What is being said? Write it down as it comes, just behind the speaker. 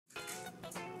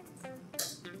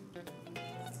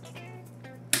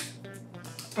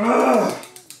Ugh.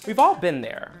 We've all been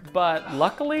there, but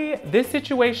luckily, this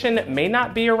situation may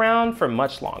not be around for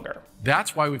much longer.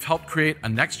 That's why we've helped create a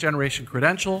next-generation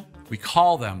credential. We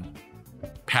call them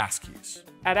Passkeys.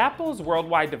 At Apple's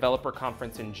Worldwide Developer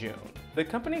Conference in June, the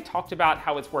company talked about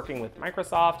how it's working with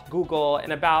Microsoft, Google,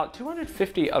 and about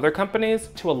 250 other companies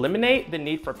to eliminate the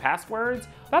need for passwords.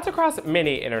 That's across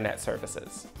many internet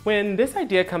services. When this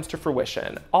idea comes to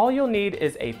fruition, all you'll need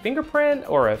is a fingerprint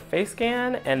or a face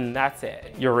scan, and that's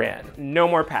it. You're in. No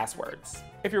more passwords.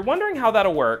 If you're wondering how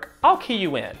that'll work, I'll key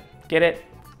you in. Get it?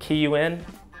 Key you in?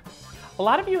 A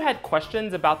lot of you had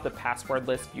questions about the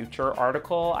passwordless future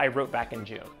article I wrote back in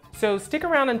June. So stick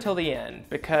around until the end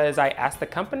because I asked the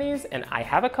companies and I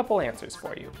have a couple answers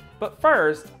for you. But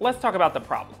first, let's talk about the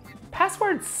problem.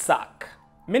 Passwords suck.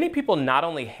 Many people not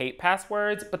only hate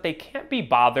passwords, but they can't be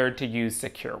bothered to use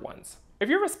secure ones. If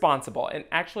you're responsible and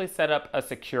actually set up a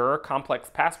secure, complex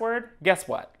password, guess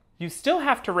what? You still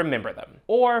have to remember them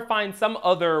or find some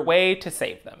other way to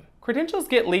save them. Credentials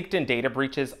get leaked in data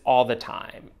breaches all the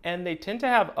time, and they tend to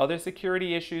have other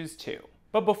security issues too.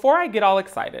 But before I get all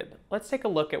excited, let's take a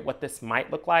look at what this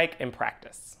might look like in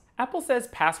practice. Apple says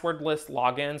passwordless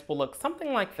logins will look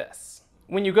something like this.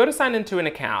 When you go to sign into an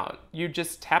account, you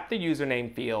just tap the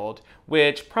username field,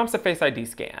 which prompts a Face ID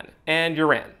scan, and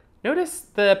you're in. Notice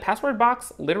the password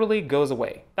box literally goes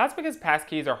away. That's because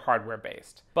passkeys are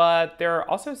hardware-based, but they're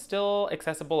also still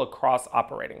accessible across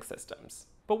operating systems.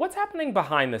 But what's happening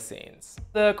behind the scenes?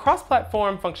 The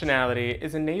cross-platform functionality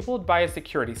is enabled by a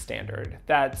security standard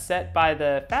that's set by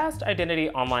the Fast Identity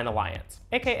Online Alliance,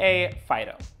 aka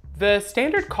FIDO. The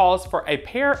standard calls for a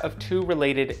pair of two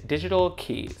related digital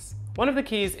keys. One of the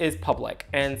keys is public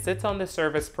and sits on the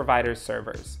service provider's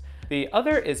servers. The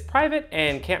other is private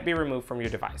and can't be removed from your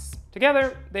device.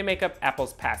 Together, they make up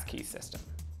Apple's Passkeys system.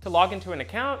 To log into an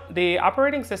account, the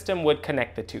operating system would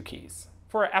connect the two keys.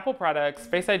 For Apple products,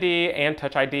 Face ID and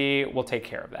Touch ID will take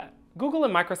care of that. Google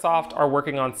and Microsoft are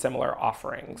working on similar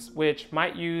offerings, which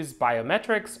might use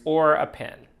biometrics or a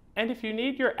PIN. And if you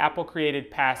need your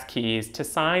Apple-created passkeys to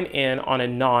sign in on a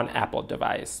non-Apple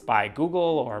device by Google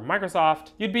or Microsoft,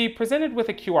 you'd be presented with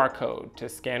a QR code to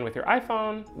scan with your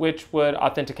iPhone, which would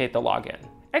authenticate the login.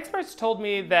 Experts told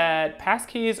me that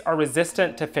passkeys are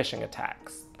resistant to phishing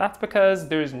attacks. That's because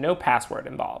there's no password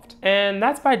involved, and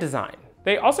that's by design.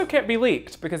 They also can't be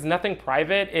leaked because nothing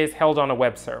private is held on a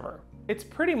web server. It's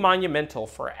pretty monumental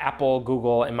for Apple,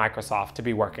 Google, and Microsoft to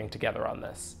be working together on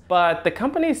this. But the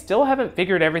companies still haven't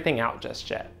figured everything out just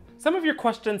yet. Some of your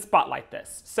questions spotlight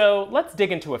this, so let's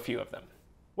dig into a few of them.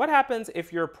 What happens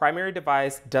if your primary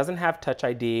device doesn't have Touch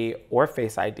ID or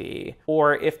Face ID,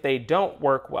 or if they don't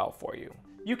work well for you?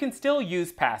 You can still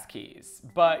use passkeys,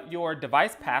 but your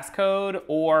device passcode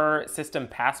or system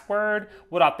password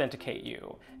would authenticate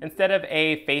you, instead of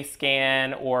a face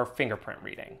scan or fingerprint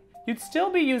reading. You'd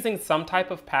still be using some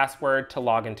type of password to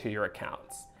log into your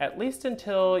accounts, at least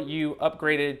until you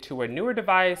upgraded to a newer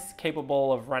device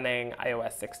capable of running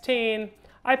iOS 16,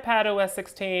 iPadOS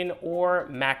 16, or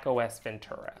macOS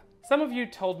Ventura. Some of you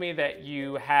told me that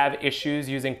you have issues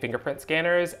using fingerprint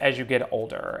scanners as you get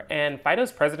older, and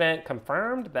FIDO's president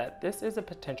confirmed that this is a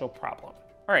potential problem.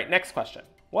 All right, next question.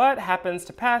 What happens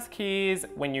to passkeys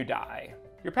when you die?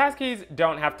 Your passkeys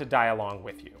don't have to die along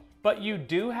with you, but you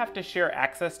do have to share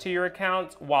access to your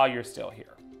accounts while you're still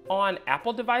here. On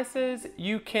Apple devices,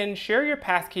 you can share your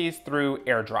passkeys through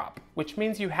AirDrop, which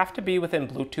means you have to be within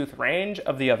Bluetooth range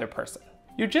of the other person.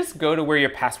 You just go to where your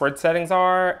password settings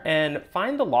are and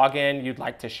find the login you'd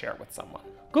like to share with someone.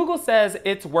 Google says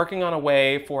it's working on a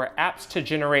way for apps to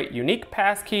generate unique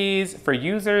passkeys for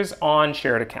users on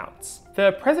shared accounts.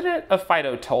 The president of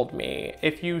FIDO told me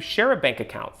if you share a bank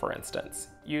account, for instance,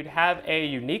 you'd have a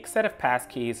unique set of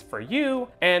passkeys for you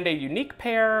and a unique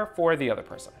pair for the other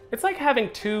person. It's like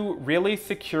having two really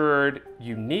secured,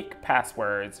 unique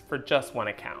passwords for just one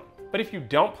account. But if you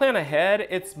don't plan ahead,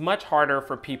 it's much harder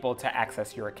for people to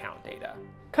access your account data.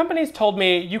 Companies told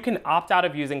me you can opt out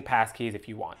of using passkeys if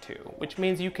you want to, which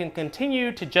means you can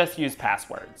continue to just use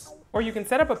passwords. Or you can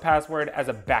set up a password as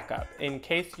a backup in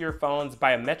case your phone's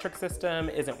biometric system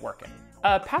isn't working.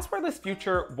 A passwordless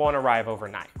future won't arrive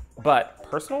overnight. But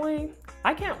personally,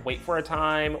 I can't wait for a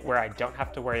time where I don't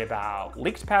have to worry about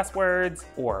leaked passwords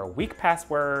or weak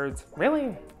passwords,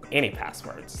 really any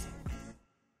passwords.